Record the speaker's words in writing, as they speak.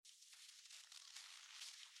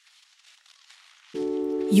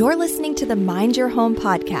You're listening to the Mind Your Home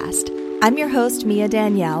podcast. I'm your host, Mia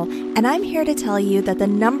Danielle, and I'm here to tell you that the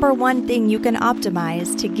number one thing you can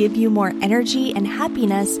optimize to give you more energy and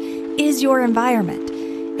happiness is your environment.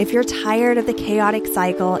 If you're tired of the chaotic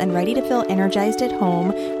cycle and ready to feel energized at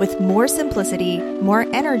home with more simplicity, more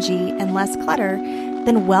energy, and less clutter,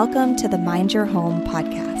 then welcome to the Mind Your Home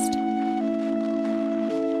podcast.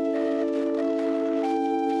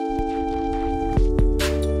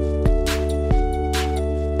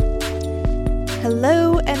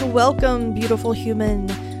 Hello and welcome, beautiful human.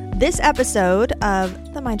 This episode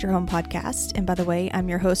of the Mind Your Home podcast, and by the way, I'm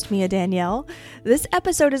your host, Mia Danielle. This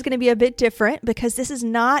episode is going to be a bit different because this is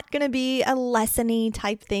not going to be a lesson-y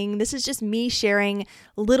type thing. This is just me sharing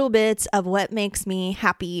little bits of what makes me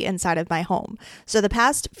happy inside of my home. So the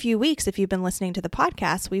past few weeks, if you've been listening to the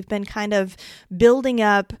podcast, we've been kind of building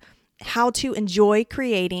up how to enjoy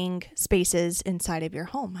creating spaces inside of your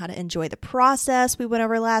home, how to enjoy the process we went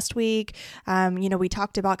over last week. We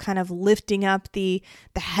talked about kind of lifting up the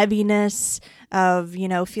heaviness of,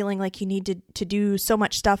 feeling like you need to do so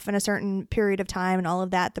much stuff in a certain period of time and all of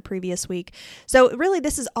that the previous week. So really,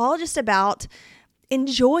 this is all just about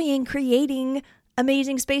enjoying creating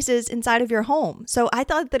amazing spaces inside of your home. So I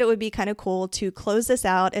thought that it would be kind of cool to close this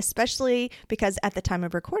out, especially because at the time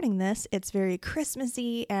of recording this, it's very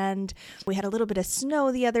Christmassy and we had a little bit of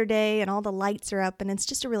snow the other day and all the lights are up and it's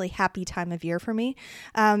just a really happy time of year for me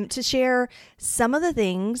to share some of the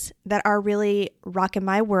things that are really rocking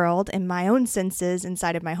my world and my own senses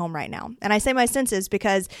inside of my home right now. And I say my senses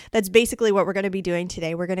because that's basically what we're going to be doing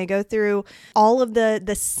today. We're going to go through all of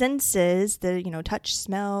the senses, touch,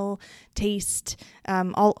 smell, taste,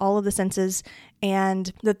 all of the senses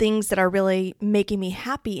and the things that are really making me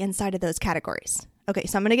happy inside of those categories. Okay,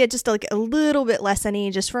 so I'm going to get just a little bit lesson-y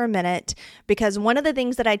just for a minute because one of the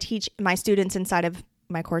things that I teach my students inside of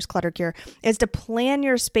my course Clutter Cure is to plan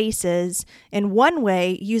your spaces in one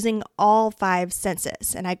way using all 5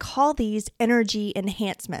 senses. And I call these energy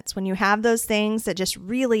enhancements. When you have those things that just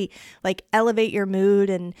really elevate your mood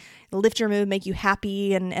and lift your mood, make you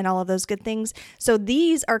happy and all of those good things. So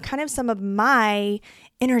these are kind of some of my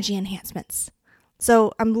energy enhancements.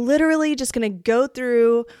 So I'm literally just going to go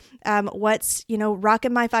through what's,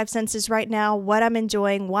 rocking my 5 senses right now, what I'm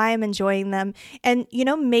enjoying, why I'm enjoying them. And,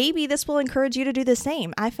 maybe this will encourage you to do the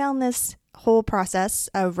same. I found this whole process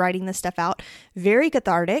of writing this stuff out very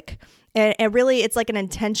cathartic. And really, it's like an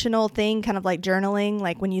intentional thing, kind of like journaling.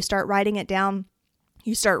 Like when you start writing it down,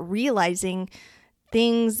 you start realizing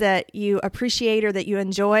things that you appreciate or that you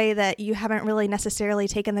enjoy that you haven't really necessarily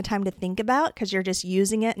taken the time to think about because you're just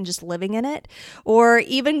using it and just living in it, or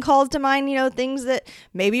even calls to mind, things that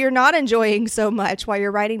maybe you're not enjoying so much while you're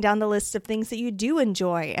writing down the list of things that you do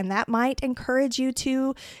enjoy. And that might encourage you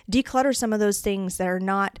to declutter some of those things that are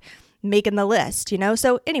not making the list,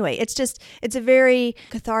 So anyway, it's a very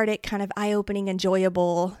cathartic, kind of eye-opening,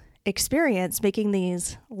 enjoyable experience making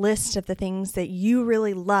these lists of the things that you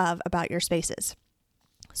really love about your spaces.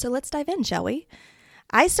 So let's dive in, shall we?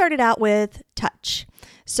 I started out with touch.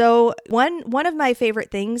 So one of my favorite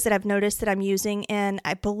things that I've noticed that I'm using in,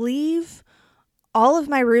 I believe, all of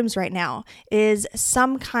my rooms right now is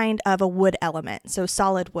some kind of a wood element. So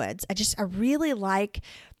solid woods. I really like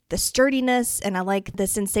the sturdiness and I like the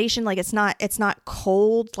sensation. Like it's not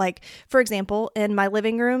cold. Like for example, in my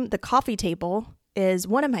living room, the coffee table is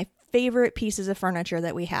one of my favorite pieces of furniture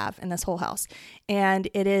that we have in this whole house. And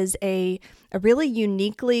it is a really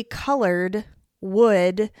uniquely colored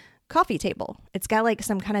wood coffee table. It's got like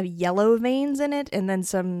some kind of yellow veins in it and then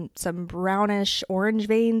some brownish orange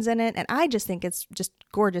veins in it. And I just think it's just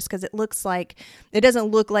gorgeous because it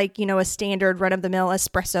doesn't look like, a standard run-of-the-mill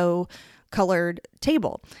espresso colored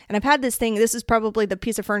table. And I've had this thing, this is probably the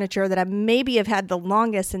piece of furniture that I maybe have had the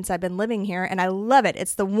longest since I've been living here. And I love it.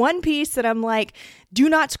 It's the one piece that I'm like, do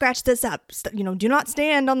not scratch this up. Do not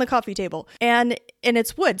stand on the coffee table. And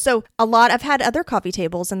it's wood. So I've had other coffee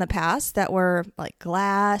tables in the past that were like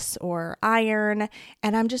glass or iron.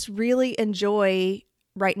 And I'm just really enjoy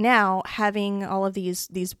right now having all of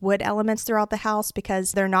these wood elements throughout the house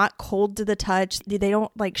because they're not cold to the touch. They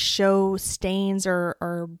don't show stains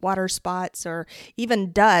or water spots or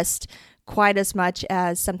even dust quite as much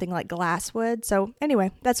as something like glass would. So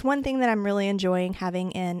anyway, that's one thing that I'm really enjoying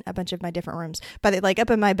having in a bunch of my different rooms. But up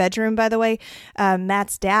in my bedroom, by the way,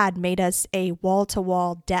 Matt's dad made us a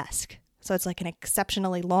wall-to-wall desk. So it's like an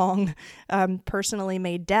exceptionally long, personally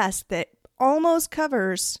made desk that almost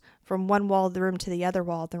covers from one wall of the room to the other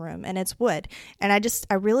wall of the room, and it's wood. And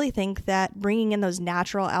I really think that bringing in those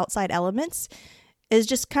natural outside elements is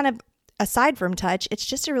just kind of, aside from touch, it's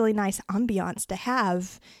just a really nice ambiance to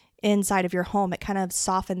have inside of your home. It kind of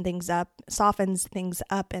softens things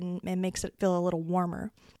up and makes it feel a little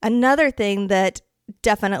warmer. Another thing that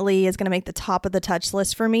definitely is going to make the top of the touch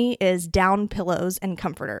list for me is down pillows and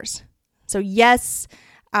comforters. So yes,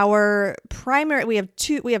 we have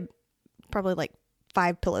probably like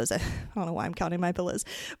 5 pillows. I don't know why I'm counting my pillows,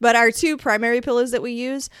 but our 2 primary pillows that we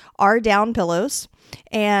use are down pillows,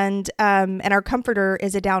 and our comforter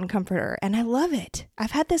is a down comforter, and I love it.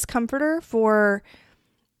 I've had this comforter for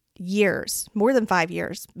years, more than 5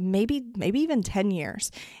 years, maybe even 10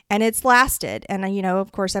 years. And it's lasted. And,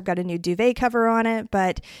 of course, I've got a new duvet cover on it,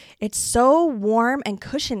 but it's so warm and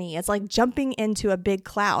cushiony. It's like jumping into a big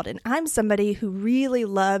cloud. And I'm somebody who really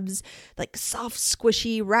loves like soft,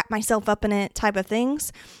 squishy, wrap myself up in it type of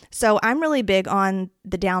things. So I'm really big on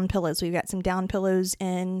the down pillows. We've got some down pillows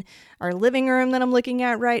in our living room that I'm looking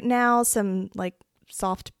at right now, some like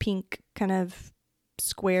soft pink kind of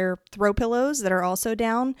square throw pillows that are also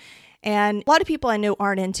down. And a lot of people I know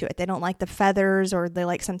aren't into it. They don't like the feathers, or they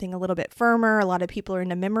like something a little bit firmer. A lot of people are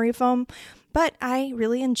into memory foam, but I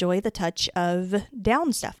really enjoy the touch of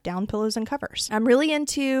down stuff, down pillows and covers. I'm really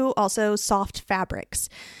into also soft fabrics.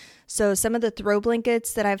 So some of the throw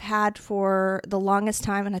blankets that I've had for the longest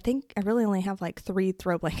time, and I think I really only have like 3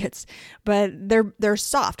 throw blankets, but they're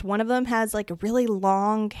soft. One of them has like a really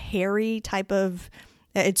long, hairy type of,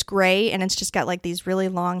 it's gray, and it's just got like these really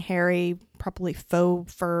long, hairy, probably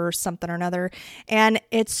faux fur, something or another. And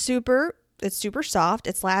it's super soft.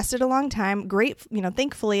 It's lasted a long time. Great.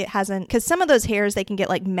 Thankfully it hasn't, because some of those hairs, they can get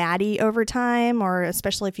like matty over time, or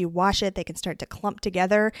especially if you wash it, they can start to clump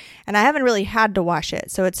together. And I haven't really had to wash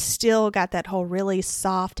it. So it's still got that whole really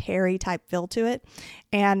soft, hairy type feel to it.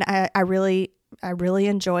 And I really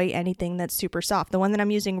enjoy anything that's super soft. The one that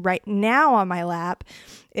I'm using right now on my lap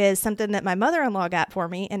is something that my mother-in-law got for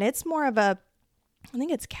me, and it's more of I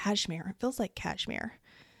think it's cashmere. It feels like cashmere.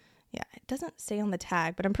 Yeah, it doesn't say on the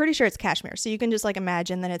tag, but I'm pretty sure it's cashmere. So you can just like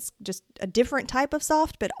imagine that it's just a different type of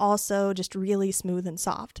soft, but also just really smooth and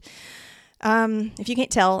soft. If you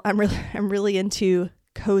can't tell, I'm really into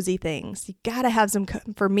cozy things. You gotta have some,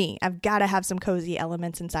 for me, I've gotta have some cozy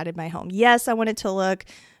elements inside of my home. Yes, I want it to look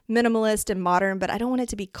minimalist and modern, but I don't want it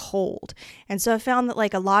to be cold. And so I found that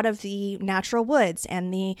like a lot of the natural woods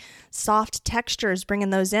and the soft textures, bringing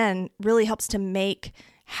those in really helps to make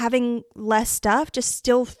having less stuff just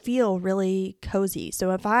still feel really cozy.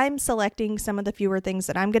 So if I'm selecting some of the fewer things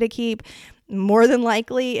that I'm going to keep, more than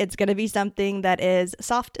likely it's going to be something that is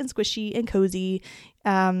soft and squishy and cozy,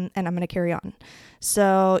 and I'm going to carry on.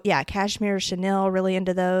 So yeah, cashmere, chenille, really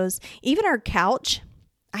into those. Even our couch,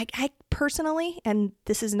 I personally, and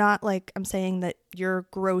this is not like I'm saying that you're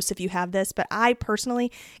gross if you have this, but I personally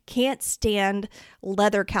can't stand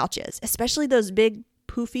leather couches, especially those big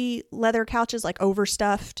poofy leather couches, like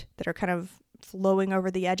overstuffed, that are kind of flowing over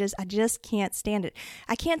the edges. I just can't stand it.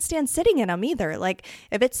 I can't stand sitting in them either. Like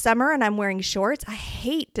if it's summer and I'm wearing shorts, I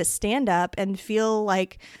hate to stand up and feel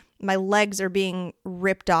like my legs are being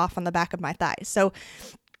ripped off on the back of my thighs. So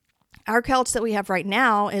our couch that we have right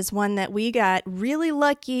now is one that we got really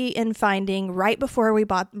lucky in finding right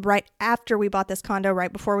after we bought this condo,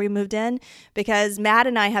 right before we moved in, because Matt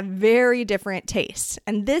and I have very different tastes.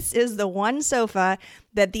 And this is the one sofa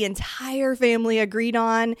that the entire family agreed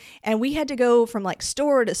on. And we had to go from like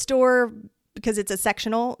store to store because it's a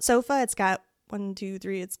sectional sofa. It's got 1, 2,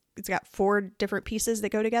 3. It's got 4 different pieces that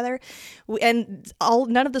go together, and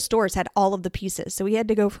none of the stores had all of the pieces. So we had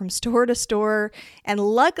to go from store to store, and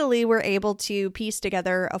luckily we're able to piece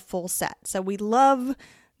together a full set. So we love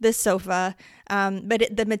this sofa,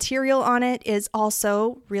 but the material on it is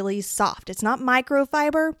also really soft. It's not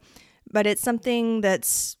microfiber, but it's something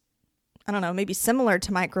that's, I don't know, maybe similar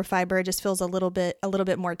to microfiber. It just feels a little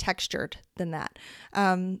bit more textured than that.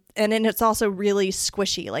 And then it's also really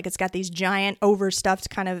squishy. Like it's got these giant overstuffed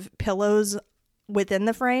kind of pillows within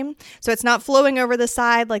the frame. So it's not flowing over the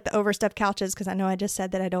side like the overstuffed couches, because I know I just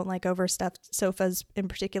said that I don't like overstuffed sofas in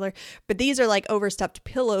particular, but these are like overstuffed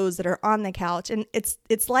pillows that are on the couch, and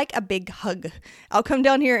it's like a big hug. I'll come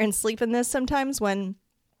down here and sleep in this sometimes when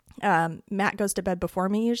Matt goes to bed before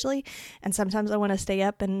me usually, and sometimes I want to stay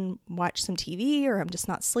up and watch some TV, or I'm just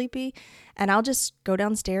not sleepy, and I'll just go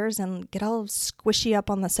downstairs and get all squishy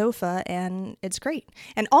up on the sofa, and it's great.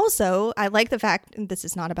 And also I like the fact, and this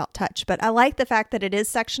is not about touch, but I like the fact that it is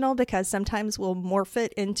sectional, because sometimes we'll morph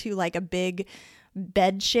it into like a big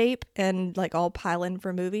bed shape and like all pile in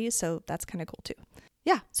for movies, so that's kind of cool too.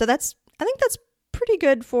 Yeah, so I think that's pretty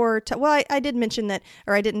good for I didn't mention that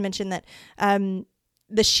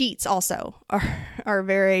the sheets also are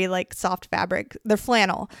very like soft fabric. They're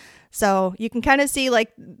flannel. So you can kind of see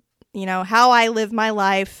like, how I live my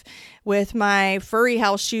life. with my furry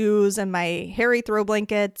house shoes and my hairy throw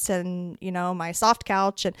blankets and, my soft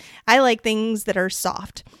couch. And I like things that are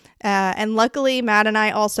soft. And luckily, Matt and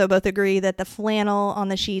I also both agree that the flannel on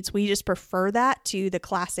the sheets, we just prefer that to the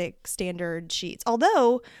classic standard sheets.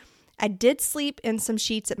 Although I did sleep in some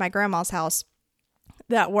sheets at my grandma's house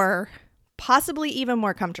that were possibly even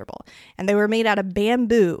more comfortable. And they were made out of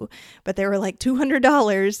bamboo, but they were like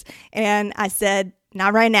 $200. And I said,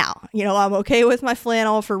 not right now. I'm okay with my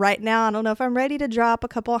flannel for right now. I don't know if I'm ready to drop a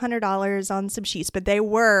couple $100 on some sheets, but they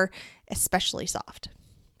were especially soft.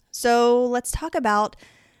 So let's talk about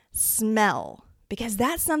smell, because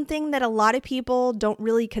that's something that a lot of people don't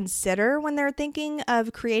really consider when they're thinking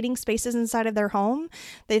of creating spaces inside of their home.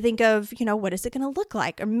 They think of, what is it going to look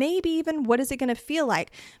like? Or maybe even what is it going to feel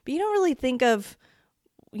like? But you don't really think of,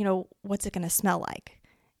 what's it going to smell like?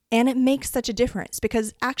 And it makes such a difference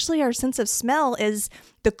because actually our sense of smell is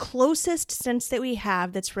the closest sense that we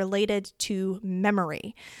have that's related to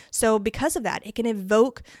memory. So because of that, it can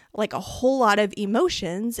evoke like a whole lot of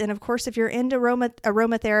emotions. And of course, if you're into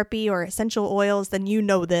aromatherapy or essential oils, then you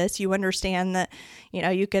know this. You understand that,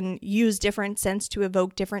 you can use different scents to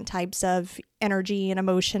evoke different types of energy and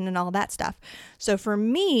emotion and all that stuff. So for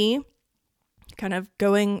me, kind of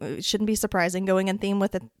it shouldn't be surprising, going in theme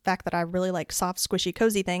with the fact that I really like soft, squishy,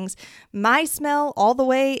 cozy things. My smell all the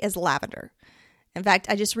way is lavender. In fact,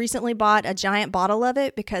 I just recently bought a giant bottle of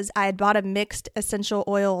it because I had bought a mixed essential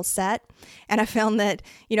oil set, and I found that,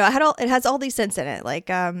 it has all these scents in it, like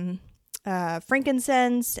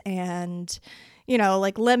frankincense and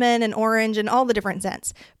like lemon and orange and all the different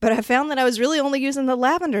scents. But I found that I was really only using the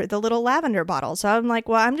little lavender bottle. So I'm like,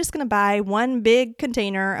 well, I'm just going to buy one big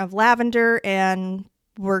container of lavender and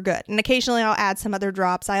we're good. And occasionally I'll add some other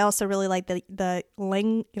drops. I also really like the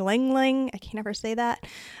ylang ylang. I can't ever say that.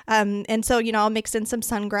 And so, I'll mix in some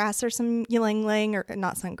sungrass or some ylang ylang, or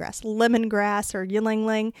not sungrass, lemongrass or ylang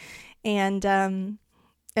ylang.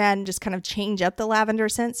 And just kind of change up the lavender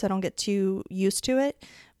scent so I don't get too used to it.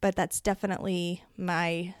 But that's definitely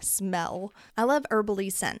my smell. I love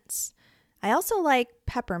herbally scents. I also like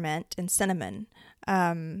peppermint and cinnamon.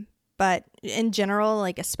 But in general,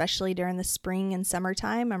 like especially during the spring and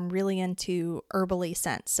summertime, I'm really into herbally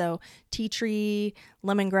scents. So tea tree,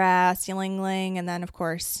 lemongrass, ylang ylang, and then of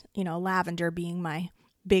course, lavender being my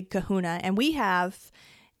big kahuna. And we have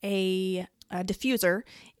a diffuser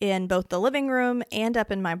in both the living room and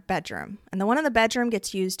up in my bedroom. And the one in the bedroom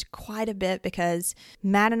gets used quite a bit because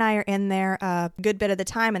Matt and I are in there a good bit of the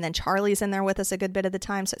time, and then Charlie's in there with us a good bit of the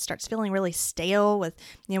time. So it starts feeling really stale with,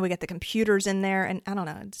 we get the computers in there, and I don't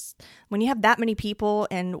know, when you have that many people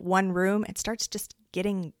in one room, it starts just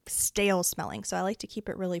getting stale smelling. So I like to keep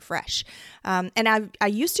it really fresh. And I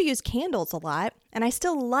used to use candles a lot, and I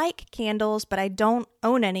still like candles, but I don't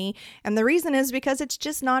own any. And the reason is because it's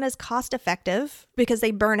just not as cost effective because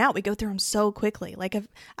they burn out. We go through them so quickly. Like if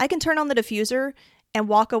I can turn on the diffuser and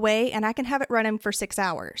walk away, and I can have it running for 6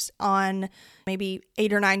 hours on maybe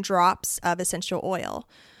 8 or 9 drops of essential oil.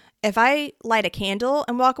 If I light a candle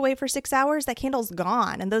and walk away for 6 hours, that candle's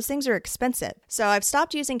gone, and those things are expensive. So I've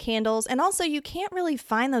stopped using candles, and also you can't really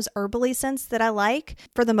find those herbally scents that I like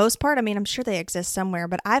for the most part. I mean, I'm sure they exist somewhere,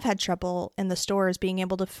 but I've had trouble in the stores being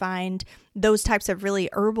able to find those types of really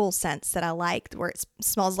herbal scents that I like, where it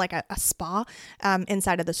smells like a spa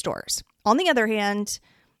inside of the stores. On the other hand,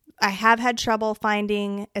 I have had trouble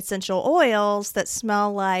finding essential oils that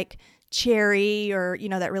smell like cherry or,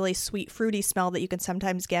 that really sweet fruity smell that you can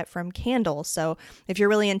sometimes get from candles. So if you're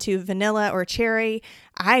really into vanilla or cherry,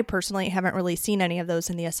 I personally haven't really seen any of those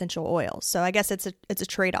in the essential oils. So I guess it's a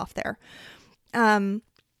trade-off there.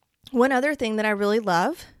 One other thing that I really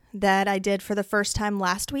love that I did for the first time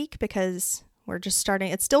last week, because we're just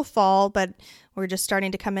starting, it's still fall, but we're just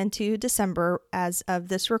starting to come into December as of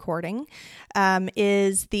this recording,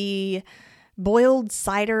 is the boiled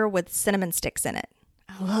cider with cinnamon sticks in it.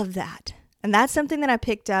 I love that. And that's something that I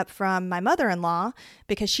picked up from my mother-in-law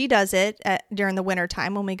because she does it during the winter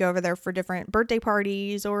time when we go over there for different birthday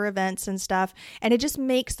parties or events and stuff. And it just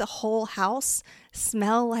makes the whole house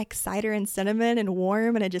smell like cider and cinnamon and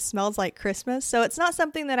warm, and it just smells like Christmas. So it's not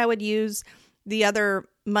something that I would use the other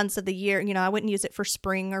months of the year. I wouldn't use it for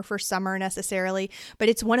spring or for summer necessarily, but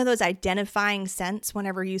it's one of those identifying scents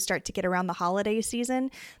whenever you start to get around the holiday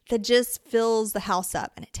season that just fills the house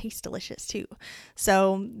up, and it tastes delicious too.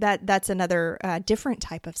 So that's another different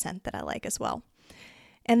type of scent that I like as well.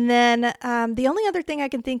 And then the only other thing I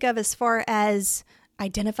can think of as far as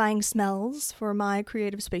identifying smells for my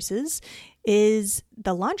creative spaces is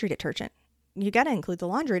the laundry detergent. you got to include the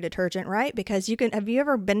laundry detergent, right? Because have you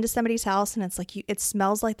ever been to somebody's house and it's like, it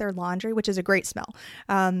smells like their laundry, which is a great smell.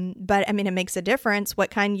 But I mean, it makes a difference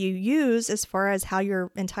what kind you use as far as how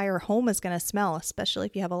your entire home is going to smell, especially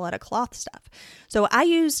if you have a lot of cloth stuff. So I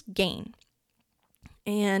use Gain.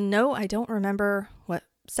 And no, I don't remember what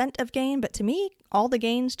scent of Gain, but to me, all the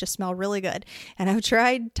Gains just smell really good. And I've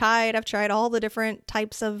tried Tide, I've tried all the different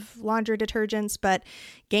types of laundry detergents, but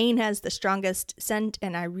Gain has the strongest scent,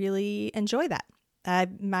 and I really enjoy that.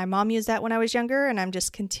 My mom used that when I was younger, and I'm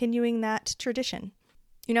just continuing that tradition.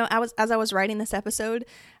 You know, as I was writing this episode,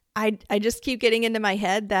 I just keep getting into my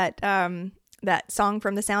head that that song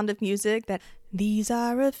from The Sound of Music, that these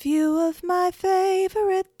are a few of my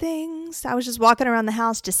favorite things. I was just walking around the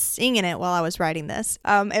house just singing it while I was writing this.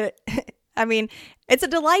 I mean, it's a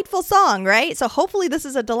delightful song, right? So hopefully this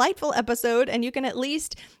is a delightful episode, and you can at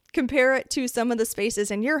least compare it to some of the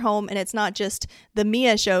spaces in your home, and it's not just the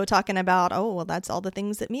Mia show talking about, oh, well, that's all the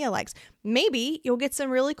things that Mia likes. Maybe you'll get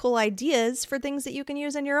some really cool ideas for things that you can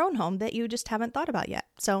use in your own home that you just haven't thought about yet.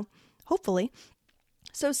 So hopefully.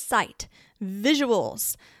 So sight,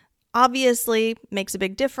 visuals, obviously makes a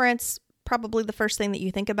big difference. Probably the first thing that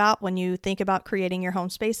you think about when you think about creating your home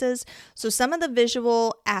spaces. So some of the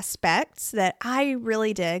visual aspects that I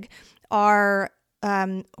really dig are,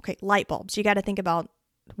 light bulbs. You got to think about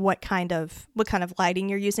what kind of lighting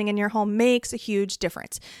you're using in your home makes a huge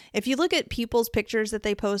difference. If you look at people's pictures that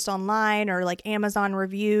they post online, or like Amazon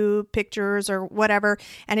review pictures or whatever,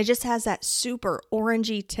 and it just has that super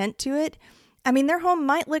orangey tint to it, I mean, their home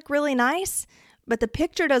might look really nice, but the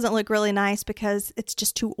picture doesn't look really nice because it's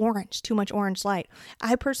just too much orange light.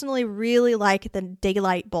 I personally really like the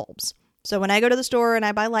daylight bulbs. So when I go to the store and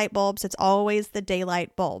I buy light bulbs, it's always the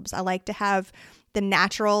daylight bulbs. I like to have the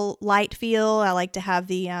natural light feel. I like to have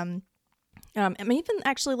the, I'm even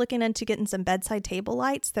actually looking into getting some bedside table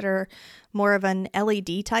lights that are more of an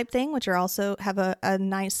LED type thing, which are also have a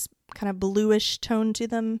nice kind of bluish tone to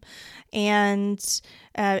them. And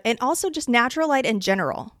also just natural light in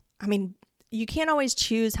general. I mean, you can't always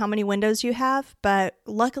choose how many windows you have, but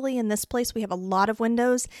luckily in this place we have a lot of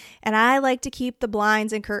windows, and I like to keep the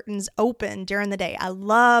blinds and curtains open during the day. I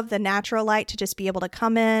love the natural light to just be able to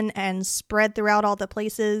come in and spread throughout all the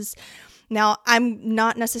places. Now, I'm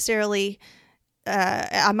not necessarily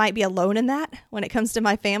I might be alone in that when it comes to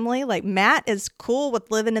my family. Like, Matt is cool with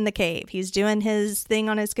living in the cave. He's doing his thing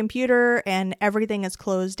on his computer and everything is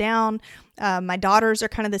closed down. My daughters are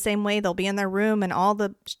kind of the same way. They'll be in their room and all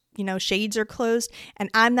the, shades are closed. And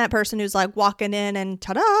I'm that person who's like walking in and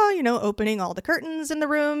ta-da, opening all the curtains in the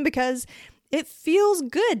room because it feels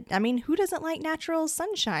good. I mean, who doesn't like natural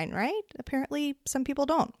sunshine, right? Apparently some people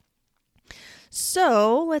don't.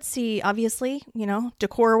 So let's see, obviously,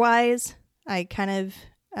 decor wise, I kind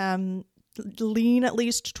of lean at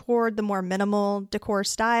least toward the more minimal decor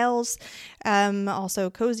styles,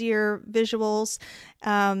 also cozier visuals,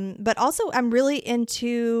 but also I'm really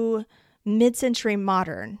into mid-century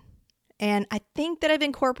modern. And I think that I've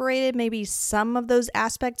incorporated maybe some of those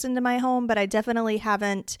aspects into my home, but I definitely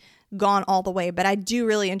haven't gone all the way. But I do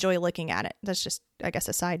really enjoy looking at it. That's just, I guess,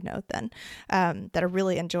 a side note then, that I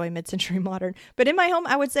really enjoy mid-century modern. But in my home,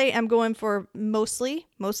 I would say I'm going for mostly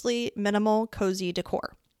minimal, cozy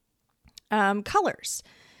decor. Colors.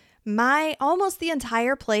 Almost the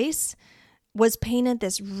entire place was painted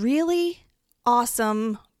this really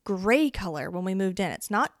awesome gray color when we moved in.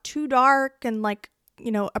 It's not too dark and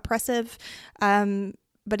oppressive,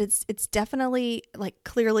 but it's definitely like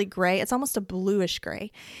clearly gray. It's almost a bluish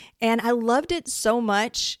gray. And I loved it so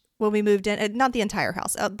much when we moved in, not the entire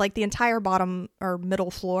house, like the entire bottom or middle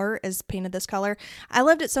floor is painted this color. I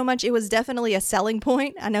loved it so much. It was definitely a selling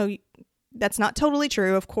point. I know that's not totally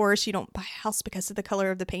true. Of course, you don't buy a house because of the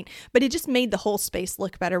color of the paint, but it just made the whole space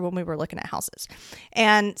look better when we were looking at houses.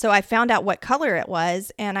 And so I found out what color it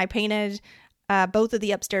was, and I painted both of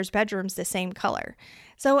the upstairs bedrooms the same color.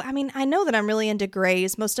 So, I mean, I know that I'm really into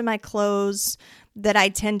grays. Most of my clothes that I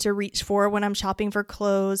tend to reach for when I'm shopping for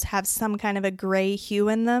clothes have some kind of a gray hue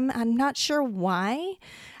in them. I'm not sure why.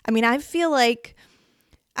 I mean, I feel like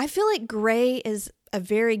gray is a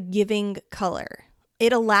very giving color.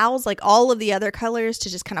 It allows like all of the other colors to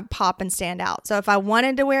just kind of pop and stand out. So if I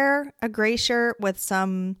wanted to wear a gray shirt with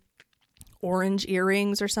some orange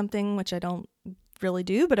earrings or something, which I don't really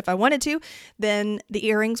do, but if I wanted to, then the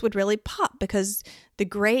earrings would really pop because the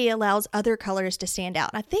gray allows other colors to stand out.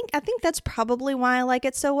 I think that's probably why I like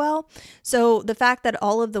it so well. So the fact that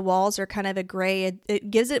all of the walls are kind of a gray, it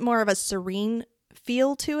gives it more of a serene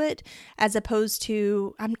feel to it, as opposed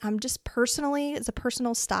to, I'm just personally, it's a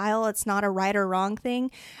personal style. It's not a right or wrong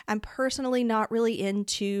thing. I'm personally not really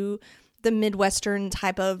into the Midwestern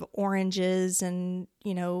type of oranges and,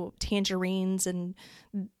 tangerines and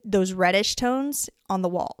those reddish tones on the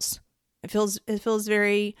walls. It feels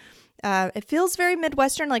very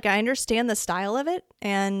Midwestern. Like, I understand the style of it,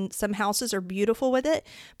 and some houses are beautiful with it.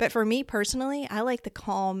 But for me personally, I like the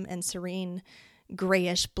calm and serene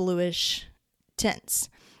grayish, bluish tints.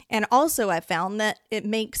 And also I found that it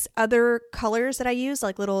makes other colors that I use,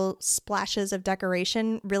 like little splashes of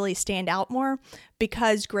decoration, really stand out more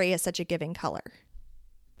because gray is such a giving color.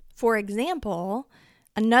 For example,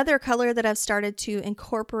 another color that I've started to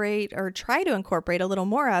incorporate or try to incorporate a little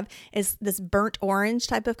more of is this burnt orange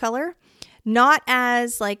type of color. Not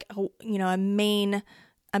as like, a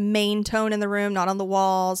main tone in the room, not on the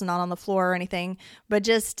walls, not on the floor or anything, but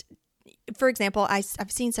just, for example,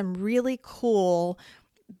 I've seen some really cool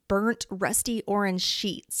burnt rusty orange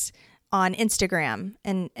sheets on Instagram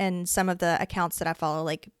and some of the accounts that I follow,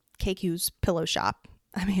 like KQ's Pillow Shop.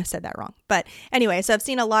 I may have said that wrong. But anyway, so I've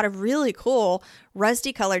seen a lot of really cool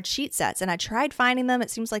rusty colored sheet sets, and I tried finding them. It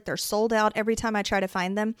seems like they're sold out every time I try to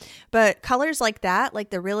find them. But colors like that, like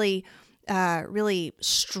the really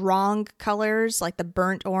strong colors, like the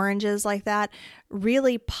burnt oranges like that,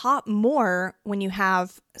 really pop more when you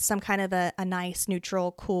have some kind of a nice,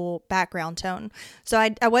 neutral, cool background tone. So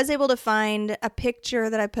I was able to find a picture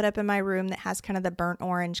that I put up in my room that has kind of the burnt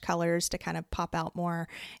orange colors to kind of pop out more.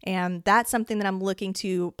 And that's something that I'm looking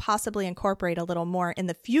to possibly incorporate a little more in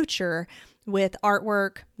the future with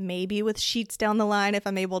artwork, maybe with sheets down the line if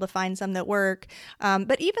I'm able to find some that work.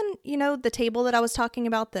 But even, the table that I was talking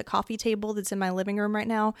about, the coffee table that's in my living room right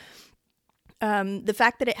now, the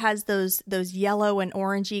fact that it has those yellow and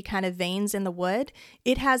orangey kind of veins in the wood,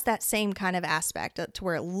 it has that same kind of aspect to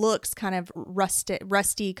where it looks kind of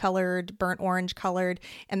rusty colored, burnt orange colored,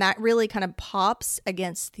 and that really kind of pops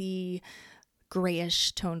against the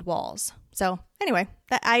grayish toned walls. So anyway,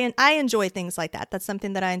 I enjoy things like that. That's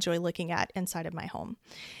something that I enjoy looking at inside of my home.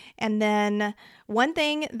 And then one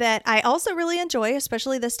thing that I also really enjoy,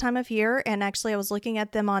 especially this time of year, and actually I was looking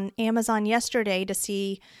at them on Amazon yesterday to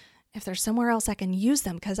see if there's somewhere else I can use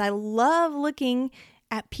them, because I love looking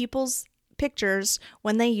at people's pictures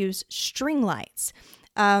when they use string lights.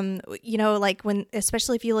 Like when,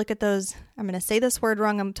 especially if you look at those, I'm going to say this word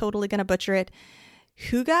wrong, I'm totally going to butcher it.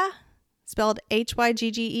 Hygge, spelled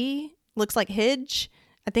Hygge, looks like Hidge.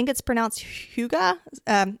 I think it's pronounced Hygge.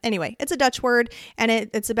 Anyway, it's a Dutch word, and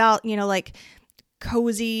it's about, like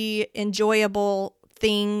cozy, enjoyable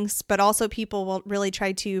things, but also people will really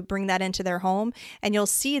try to bring that into their home. And you'll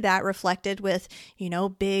see that reflected with,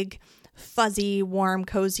 big, fuzzy, warm,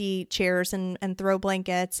 cozy chairs and throw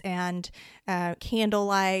blankets and candle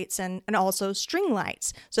lights and also string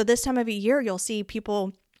lights. So this time of year, you'll see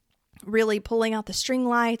people really pulling out the string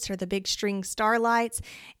lights or the big string star lights.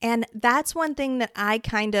 And that's one thing that I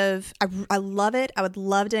love it. I would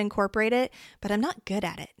love to incorporate it, but I'm not good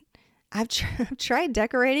at it. I've tried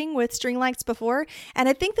decorating with string lights before, and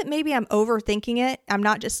I think that maybe I'm overthinking it. I'm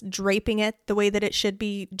not just draping it the way that it should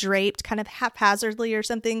be draped, kind of haphazardly or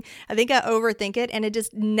something. I think I overthink it, and it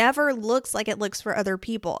just never looks like it looks for other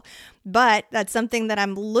people. But that's something that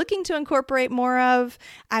I'm looking to incorporate more of.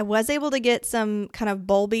 I was able to get some kind of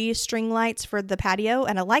bulby string lights for the patio,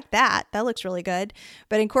 and I like that. That looks really good.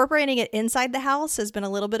 But incorporating it inside the house has been a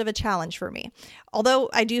little bit of a challenge for me. Although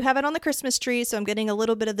I do have it on the Christmas tree, so I'm getting a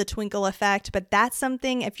little bit of the twinkle effect. But that's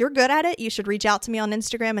something, if you're good at it, you should reach out to me on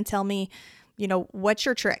Instagram and tell me, what's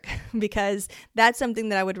your trick? Because that's something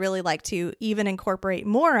that I would really like to even incorporate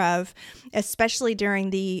more of, especially during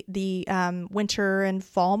the winter and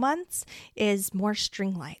fall months, is more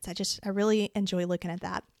string lights. I really enjoy looking at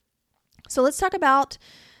that. So let's talk about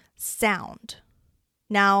sound.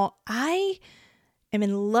 Now, I am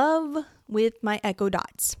in love with my Echo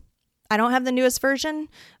Dots. I don't have the newest version,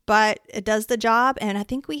 but it does the job. And I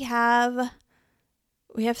think we have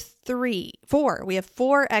 4. We have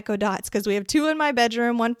 4 Echo Dots because we have 2 in my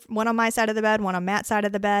bedroom, one on my side of the bed, one on Matt's side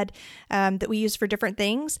of the bed, that we use for different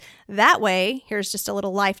things. That way, here's just a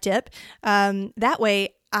little life tip. That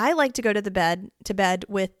way, I like to go to bed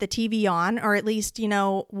with the TV on, or at least,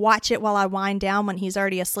 watch it while I wind down when he's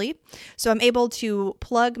already asleep. So I'm able to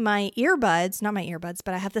plug my earbuds, not my earbuds,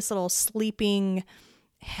 but I have this little sleeping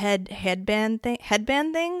headband thing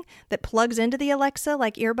that plugs into the Alexa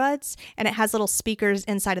like earbuds, and it has little speakers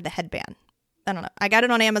inside of the headband. I don't know. I got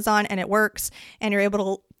it on Amazon and it works, and you're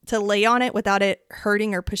able to lay on it without it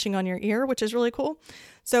hurting or pushing on your ear, which is really cool.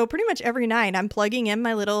 So pretty much every night I'm plugging in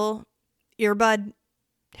my little earbud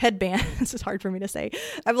headband. This is hard for me to say.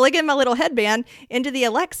 I'm plugging my little headband into the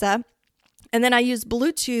Alexa, And then I use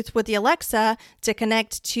Bluetooth with the Alexa to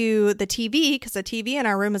connect to the TV, because the TV in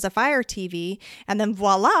our room is a Fire TV. And then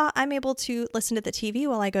voila, I'm able to listen to the TV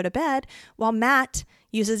while I go to bed, while Matt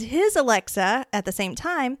uses his Alexa at the same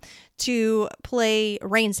time to play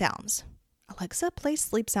rain sounds. Alexa, play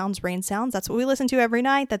sleep sounds, rain sounds. That's what we listen to every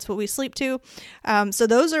night. That's what we sleep to. So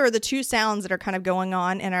those are the two sounds that are kind of going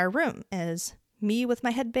on in our room, is me with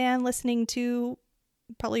my headband listening to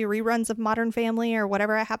probably reruns of Modern Family or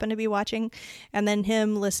whatever I happen to be watching, and then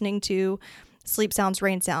him listening to sleep sounds,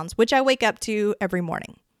 rain sounds, which I wake up to every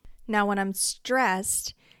morning. Now, when I'm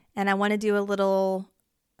stressed and I want to do a little,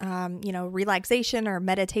 relaxation or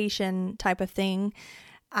meditation type of thing,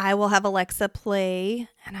 I will have Alexa play,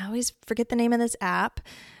 and I always forget the name of this app,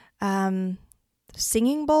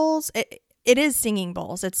 Singing Bowls. It is Singing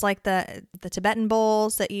Bowls. It's like the Tibetan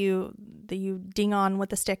bowls that you ding on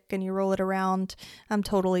with a stick and you roll it around. I'm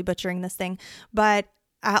totally butchering this thing, but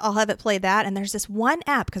I'll have it play that. And there's this one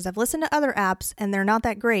app, because I've listened to other apps and they're not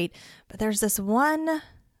that great, but there's this one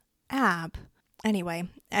app. Anyway,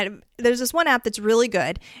 there's this one app that's really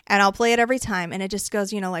good, and I'll play it every time, and it just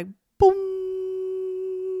goes, like boom.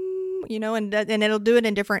 And it'll do it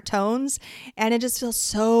in different tones, and it just feels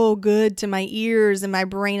so good to my ears and my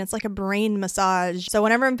brain. It's like a brain massage. So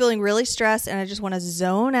whenever I'm feeling really stressed and I just want to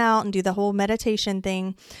zone out and do the whole meditation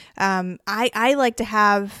thing, I like to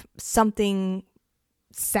have something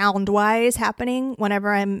sound-wise happening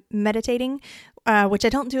whenever I'm meditating, which I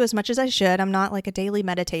don't do as much as I should. I'm not like a daily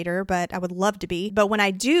meditator, but I would love to be. But when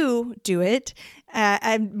I do it,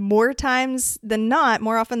 more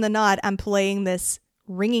often than not, I'm playing this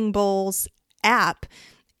Ringing Bowls app,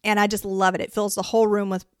 and I just love it. It fills the whole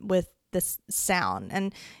room with this sound.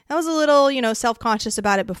 And I was a little, self-conscious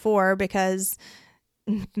about it before, because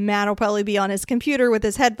Matt will probably be on his computer with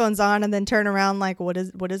his headphones on and then turn around like, what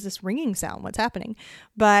is this ringing sound? What's happening?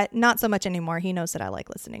 But not so much anymore. He knows that I like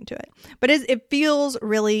listening to it. But it feels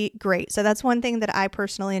really great. So that's one thing that I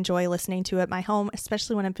personally enjoy listening to at my home,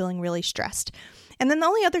 especially when I'm feeling really stressed. And then the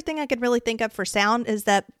only other thing I could really think of for sound is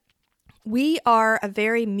that we are a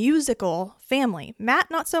very musical family.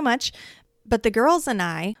 Matt, not so much, but the girls and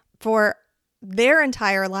I, for their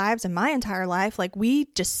entire lives and my entire life, like, we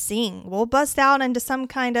just sing. We'll bust out into some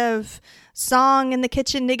kind of song in the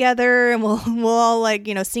kitchen together, and we'll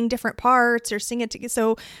all sing different parts or sing it together.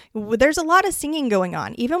 So there's a lot of singing going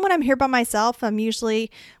on. Even when I'm here by myself, I'm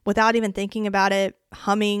usually, without even thinking about it,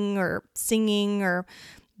 humming or singing or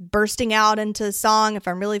bursting out into song if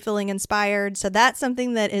I'm really feeling inspired. So that's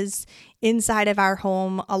something that is inside of our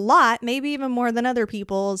home a lot, maybe even more than other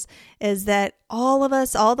people's, is that all of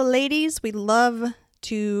us, all the ladies, we love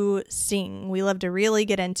to sing. We love to really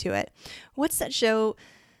get into it. What's that show?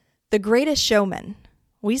 The Greatest Showman.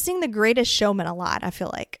 We sing The Greatest Showman a lot, I feel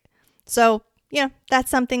like. So that's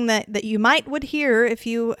something that you would hear if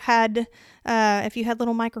you had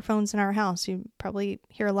little microphones in our house. You probably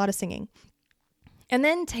hear a lot of singing. And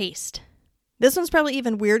then taste. This one's probably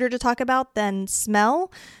even weirder to talk about than smell,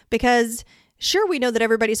 because sure, we know that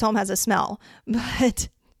everybody's home has a smell, but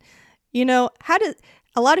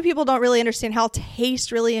a lot of people don't really understand how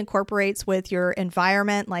taste really incorporates with your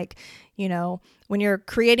environment. Like, when you're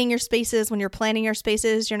creating your spaces, when you're planning your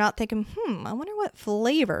spaces, you're not thinking, I wonder what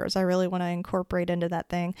flavors I really want to incorporate into that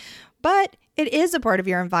thing. But it is a part of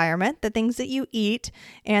your environment, the things that you eat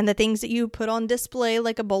and the things that you put on display,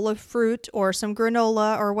 like a bowl of fruit or some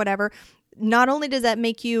granola or whatever. Not only does that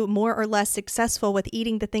make you more or less successful with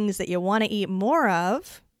eating the things that you want to eat more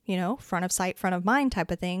of, front of sight, front of mind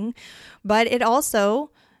type of thing, but it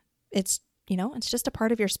also, it's just a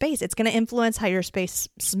part of your space. It's going to influence how your space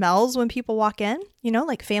smells when people walk in,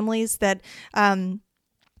 like families that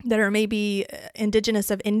are maybe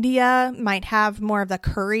indigenous of India might have more of the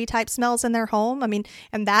curry type smells in their home.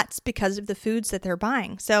 And that's because of the foods that they're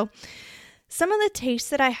buying. So some of the tastes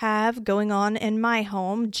that I have going on in my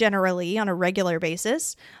home generally on a regular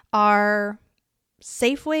basis are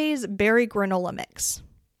Safeway's berry granola mix.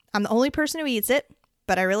 I'm the only person who eats it,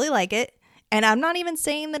 but I really like it. And I'm not even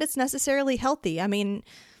saying that it's necessarily healthy.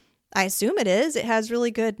 I assume it is. It has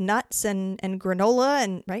really good nuts and granola,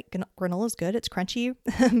 and right, granola's good. It's crunchy,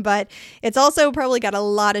 but it's also probably got a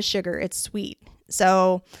lot of sugar. It's sweet.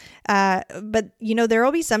 So, but there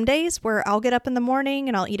will be some days where I'll get up in the morning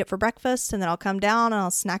and I'll eat it for breakfast, and then I'll come down and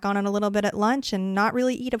I'll snack on it a little bit at lunch and not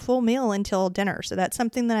really eat a full meal until dinner. So that's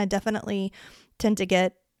something that I definitely tend to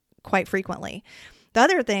get quite frequently. The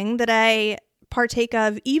other thing that I partake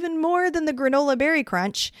of even more than the granola berry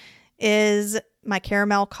crunch is my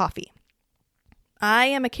caramel coffee. I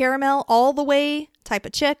am a caramel all the way type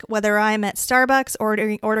of chick, whether I'm at Starbucks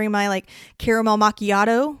ordering my like caramel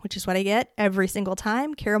macchiato, which is what I get every single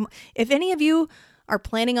time. Caramel. If any of you are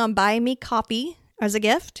planning on buying me coffee as a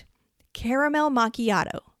gift, caramel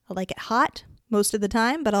macchiato. I like it hot most of the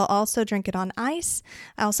time, but I'll also drink it on ice.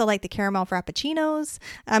 I also like the caramel frappuccinos.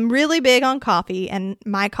 I'm really big on coffee, and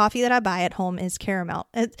my coffee that I buy at home is caramel.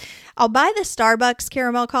 I'll buy the Starbucks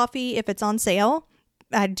caramel coffee if it's on sale.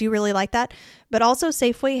 I do really like that. But also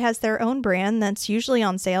Safeway has their own brand that's usually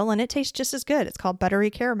on sale, and it tastes just as good. It's called Buttery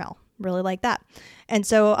Caramel. Really like that. And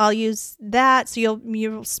so I'll use that. So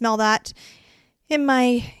you'll smell that in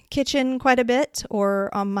my kitchen quite a bit, or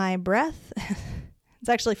on my breath. It's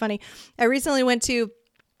actually funny. I recently went to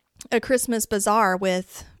a Christmas bazaar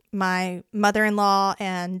with my mother-in-law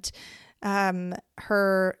and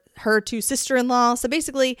her two sister-in-law. So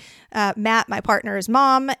basically, Matt, my partner's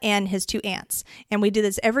mom, and his two aunts. And we do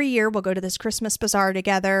this every year. We'll go to this Christmas bazaar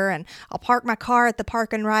together, and I'll park my car at the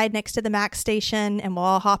park and ride next to the Max station, and we'll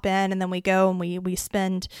all hop in, and then we go and we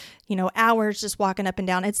spend, hours just walking up and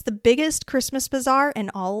down. It's the biggest Christmas bazaar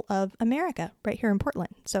in all of America, right here in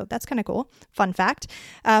Portland. So that's kind of cool. Fun fact.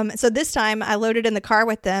 So this time I loaded in the car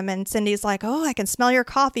with them, and Cindy's like, "Oh, I can smell your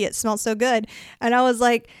coffee. It smells so good." And I was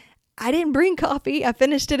like, I didn't bring coffee. I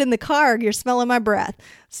finished it in the car. You're smelling my breath.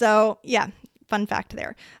 So yeah, fun fact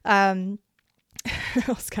there. It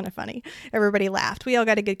was kind of funny. Everybody laughed. We all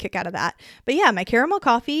got a good kick out of that. But yeah, my caramel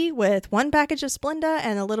coffee with one package of Splenda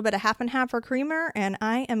and a little bit of half and half for creamer, and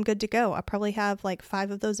I am good to go. I probably have like 5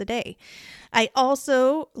 of those a day. I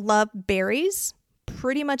also love berries.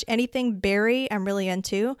 Pretty much anything berry I'm really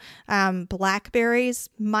into. Blackberries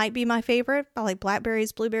might be my favorite. I like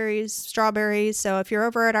blackberries, blueberries, strawberries. So if you're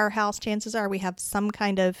over at our house, chances are we have some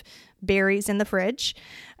kind of berries in the fridge.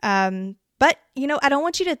 But, I don't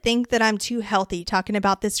want you to think that I'm too healthy talking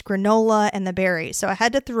about this granola and the berries. So I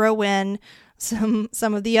had to throw in some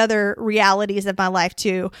of the other realities of my life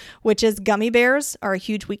too, which is gummy bears are a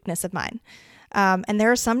huge weakness of mine. And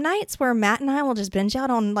there are some nights where Matt and I will just binge out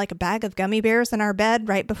on like a bag of gummy bears in our bed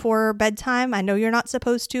right before bedtime. I know you're not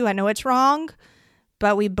supposed to. I know it's wrong,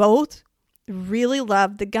 but we both really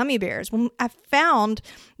love the gummy bears. I found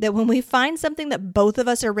that when we find something that both of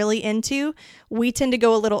us are really into, we tend to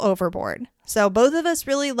go a little overboard. So both of us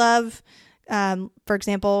really love, for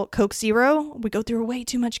example, Coke Zero. We go through way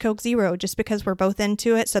too much Coke Zero just because we're both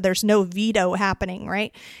into it. So there's no veto happening,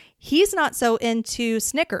 right? He's not so into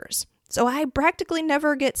Snickers. So I practically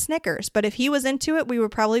never get Snickers, but if he was into it, we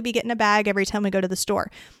would probably be getting a bag every time we go to the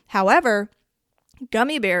store. However,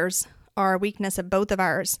 gummy bears are a weakness of both of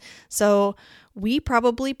ours. So we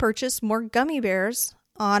probably purchase more gummy bears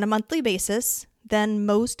on a monthly basis than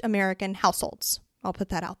most American households. I'll put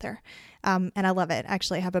that out there. And I love it.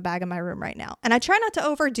 Actually, I have a bag in my room right now. And I try not to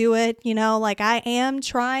overdo it. Like I am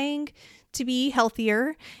trying to be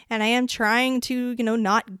healthier, and I am trying to,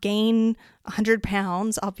 not gain 100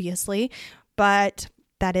 pounds, obviously, but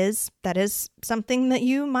that is something that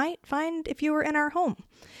you might find if you were in our home.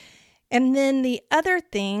 And then the other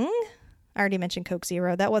thing, I already mentioned Coke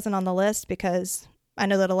Zero. That wasn't on the list because I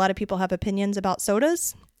know that a lot of people have opinions about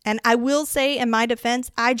sodas. And I will say, in my defense,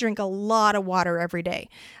 I drink a lot of water every day.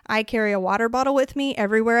 I carry a water bottle with me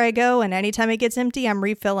everywhere I go, and anytime it gets empty, I'm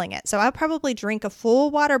refilling it. So I probably drink a full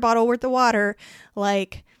water bottle worth of water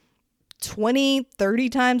like 20, 30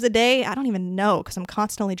 times a day. I don't even know because I'm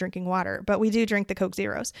constantly drinking water, but we do drink the Coke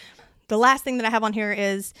Zeros. The last thing that I have on here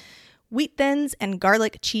is Wheat Thins and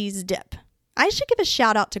garlic cheese dip. I should give a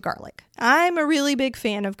shout out to garlic. I'm a really big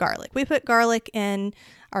fan of garlic. We put garlic in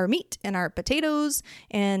our meat and our potatoes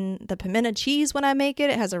and the pimento cheese when I make it.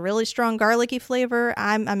 It has a really strong garlicky flavor.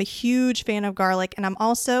 I'm a huge fan of garlic, and I'm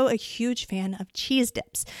also a huge fan of cheese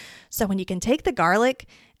dips. So when you can take the garlic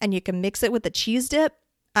and you can mix it with the cheese dip,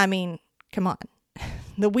 I mean, come on.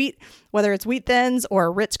 The wheat, whether it's Wheat Thins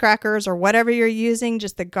or Ritz crackers or whatever you're using,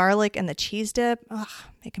 just the garlic and the cheese dip,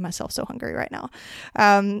 making myself so hungry right now.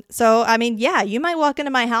 So, I mean, yeah, you might walk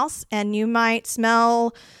into my house and you might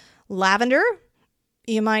smell lavender.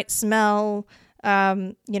 You might smell,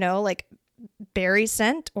 like berry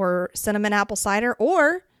scent or cinnamon apple cider,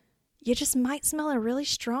 or you just might smell a really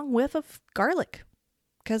strong whiff of garlic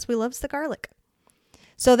because we loves the garlic.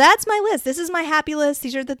 So that's my list. This is my happy list.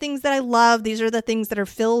 These are the things that I love. These are the things that are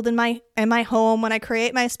filled in my home when I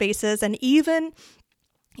create my spaces. And even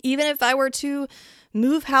if I were to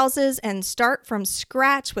move houses and start from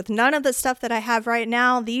scratch with none of the stuff that I have right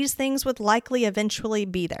now, these things would likely eventually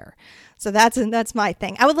be there. So that's my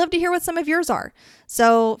thing. I would love to hear what some of yours are.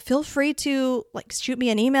 So feel free to shoot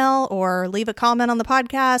me an email or leave a comment on the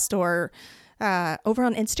podcast or Over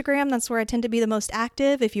on Instagram, that's where I tend to be the most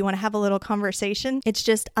active. If you want to have a little conversation, it's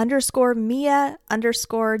just _Mia_Danielle.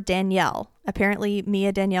 Apparently,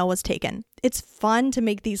 Mia Danielle was taken. It's fun to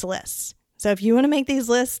make these lists. So if you want to make these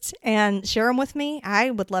lists and share them with me, I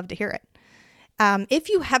would love to hear it. If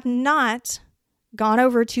you have not gone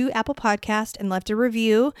over to Apple Podcast and left a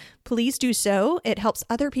review, please do so. It helps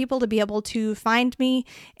other people to be able to find me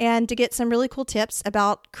and to get some really cool tips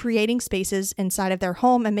about creating spaces inside of their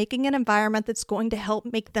home and making an environment that's going to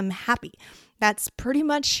help make them happy. That's pretty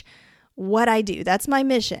much what I do. That's my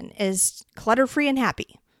mission, is clutter-free and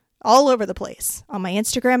happy all over the place. On my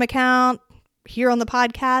Instagram account, here on the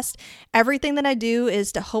podcast, everything that I do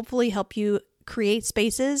is to hopefully help you create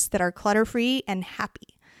spaces that are clutter-free and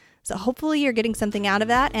happy. So hopefully you're getting something out of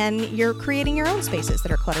that and you're creating your own spaces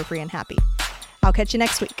that are clutter-free and happy. I'll catch you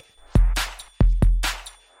next week.